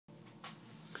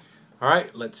All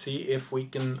right, let's see if we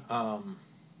can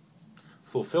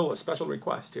fulfill a special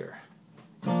request here.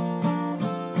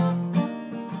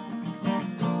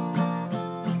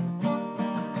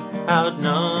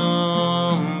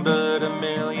 Outnumbered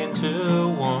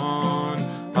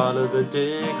 1,000,000-to-1, all of the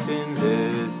dicks in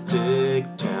this dick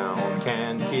town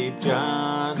can't keep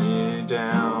Johnny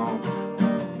down.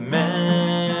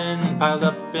 Men piled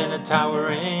up in a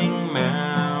towering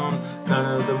mound,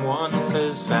 none of them once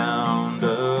has found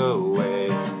a way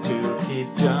to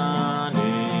keep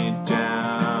Johnny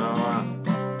down.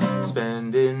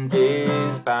 Spending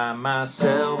days by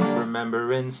myself,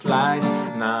 remembering slights,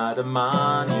 not a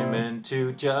monument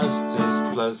to justice.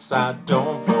 Plus I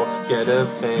don't forget a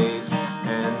face,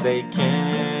 and they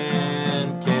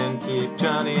can't keep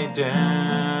Johnny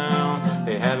down.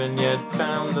 They haven't yet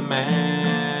found the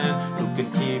man who can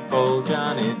keep old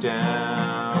Johnny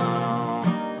down.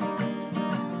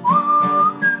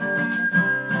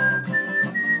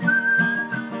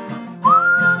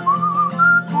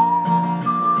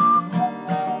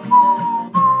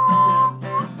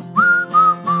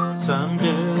 Some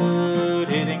dude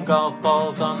hitting golf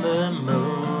balls on the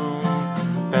moon,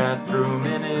 bathroom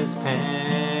in his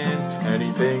pants, and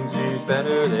he thinks he's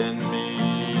better than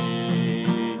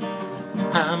me.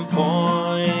 I'm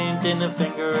pointing a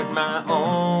finger at my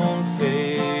own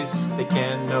face. They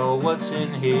can't know what's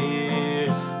in here,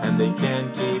 and they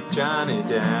can't keep Johnny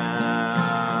down.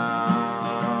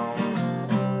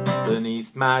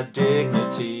 Beneath my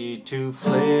dignity to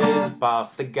flip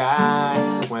off the guy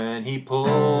when he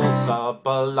pulls up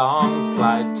a long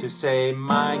slide to say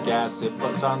my gas it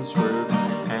was unscrewed,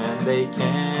 and they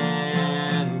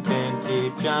can't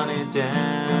keep Johnny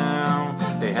down.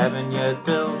 They haven't yet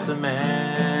built a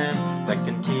man that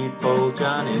can keep old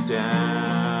Johnny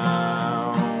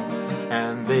down,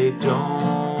 and they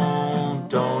don't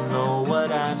know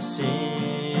what I've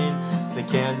seen. They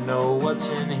can't know what's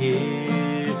in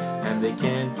here, and they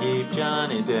can't keep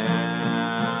Johnny down.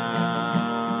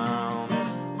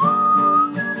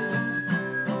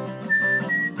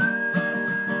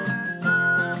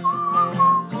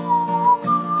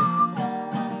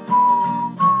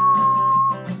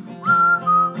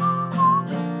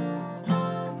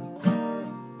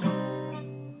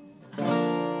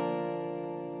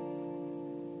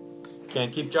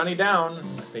 Can't keep Johnny down.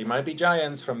 They might be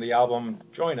giants from the album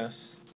Join Us.